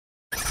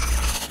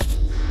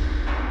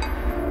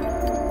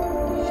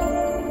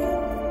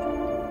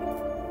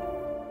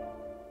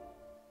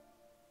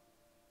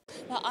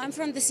I'm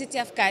from the City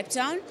of Cape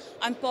Town.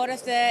 I'm part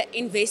of the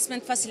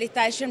investment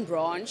facilitation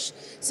branch.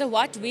 So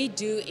what we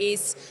do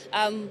is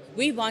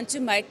we want to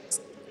make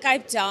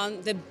Cape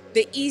Town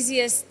the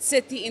easiest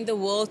city in the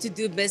world to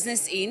do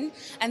business in,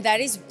 and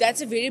that's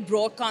a very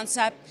broad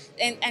concept,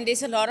 and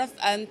there's a lot of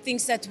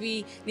things that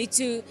we need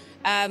to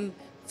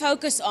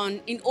focus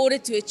on in order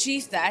to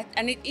achieve that,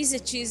 and it is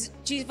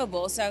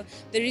achievable. So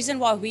the reason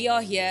why we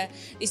are here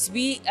is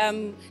we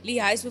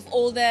liaise with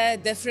all the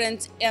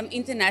different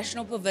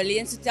international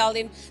pavilions to tell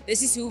them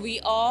this is who we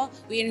are.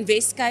 We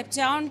invest Cape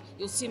Town.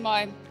 You'll see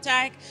my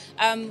tag.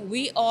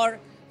 We are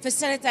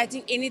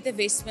facilitating any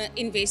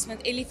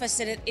investment,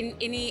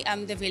 any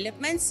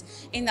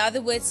developments. In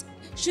other words,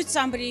 should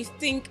somebody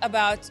think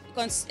about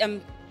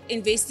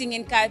investing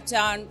in Cape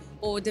Town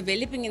or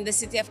developing in the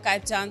City of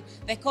Cape Town,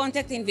 they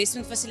contact the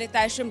investment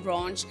facilitation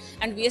branch,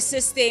 and we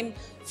assist them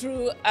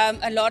through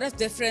a lot of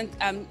different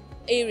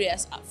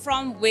areas,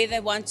 from where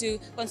they want to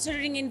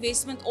considering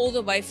investment all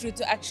the way through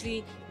to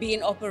actually be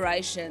in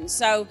operation.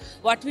 So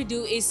what we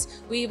do is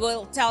we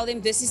will tell them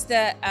this is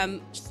the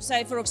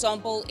say for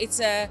example it's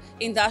a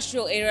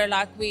industrial area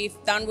like we've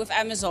done with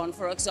Amazon,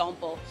 for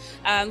example.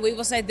 We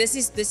will say this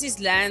is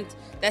land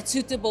that's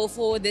suitable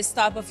for this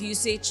type of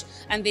usage,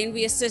 and then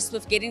we assist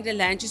with getting the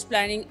land use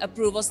planning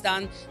approvals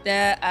done,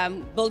 the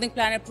building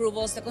plan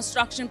approvals, the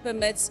construction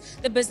permits,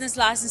 the business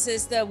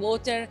licenses, the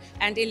water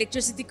and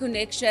electricity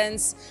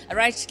connections,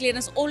 rights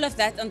clearance, all of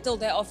that until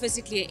they are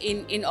physically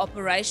in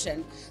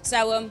operation.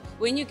 So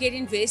when you get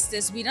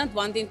investors, we don't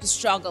want them to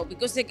struggle,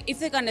 because if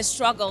they're going to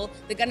struggle,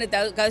 they're going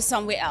to go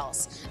somewhere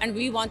else. And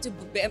we want to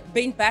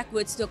bend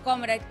backwards to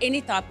accommodate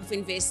any type of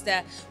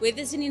investor, whether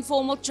it's an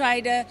informal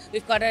trader.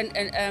 We've got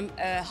a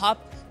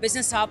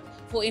business hub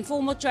for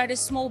informal traders,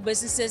 small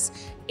businesses,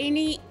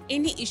 any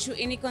issue,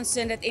 any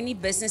concern that any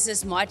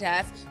businesses might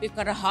have. We've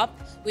got a hub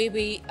where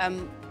we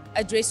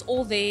address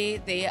all their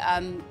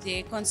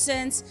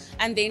concerns,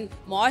 and then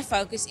my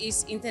focus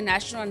is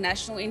international and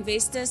national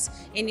investors,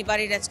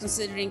 anybody that's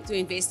considering to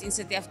invest in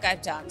City of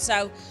Cape Town.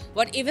 So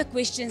whatever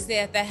questions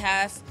that they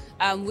have,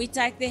 we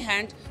take their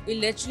hand. We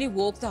literally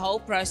walk the whole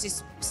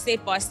process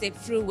step by step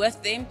through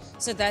with them,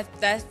 so that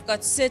they've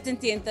got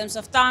certainty in terms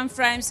of time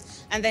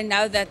frames, and they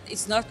know that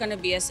it's not going to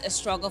be a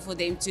struggle for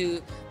them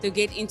to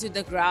get into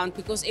the ground,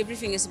 because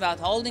everything is about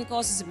holding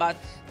costs, it's about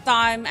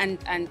time,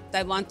 and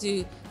they want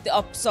to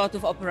start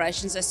of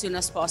operations as soon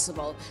as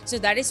possible. So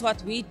that is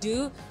what we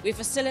do. We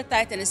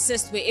facilitate and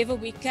assist wherever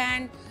we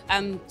can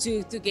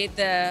to get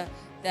the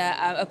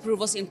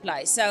approvals in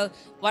place. So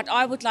what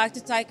I would like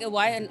to take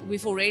away, and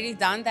we've already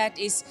done that,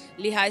 is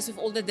liaise with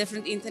all the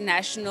different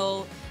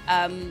international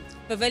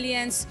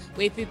pavilions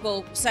where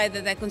people say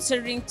that they're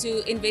considering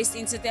to invest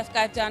in City of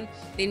Cape Town.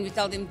 Then we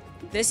tell them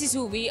this is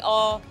who we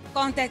are,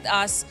 contact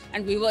us,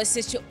 and we will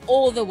assist you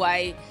all the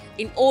way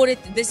in order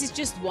this is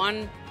just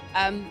one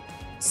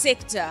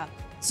sector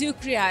to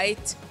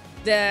create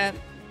the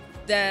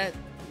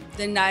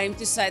name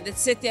to say that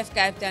City of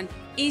Cape Town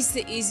is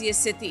the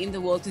easiest city in the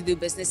world to do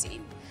business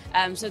in.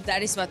 So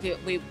that is what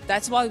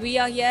that's why we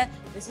are here.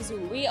 This is who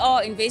we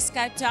are, Invest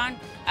Cape Town,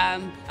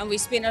 and we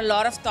spend a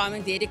lot of time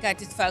and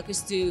dedicated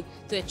focus to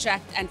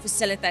attract and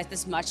facilitate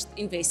as much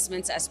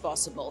investments as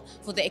possible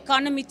for the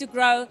economy to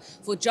grow,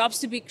 for jobs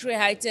to be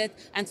created,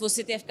 and for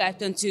City of Cape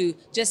Town to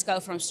just go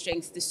from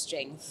strength to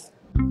strength.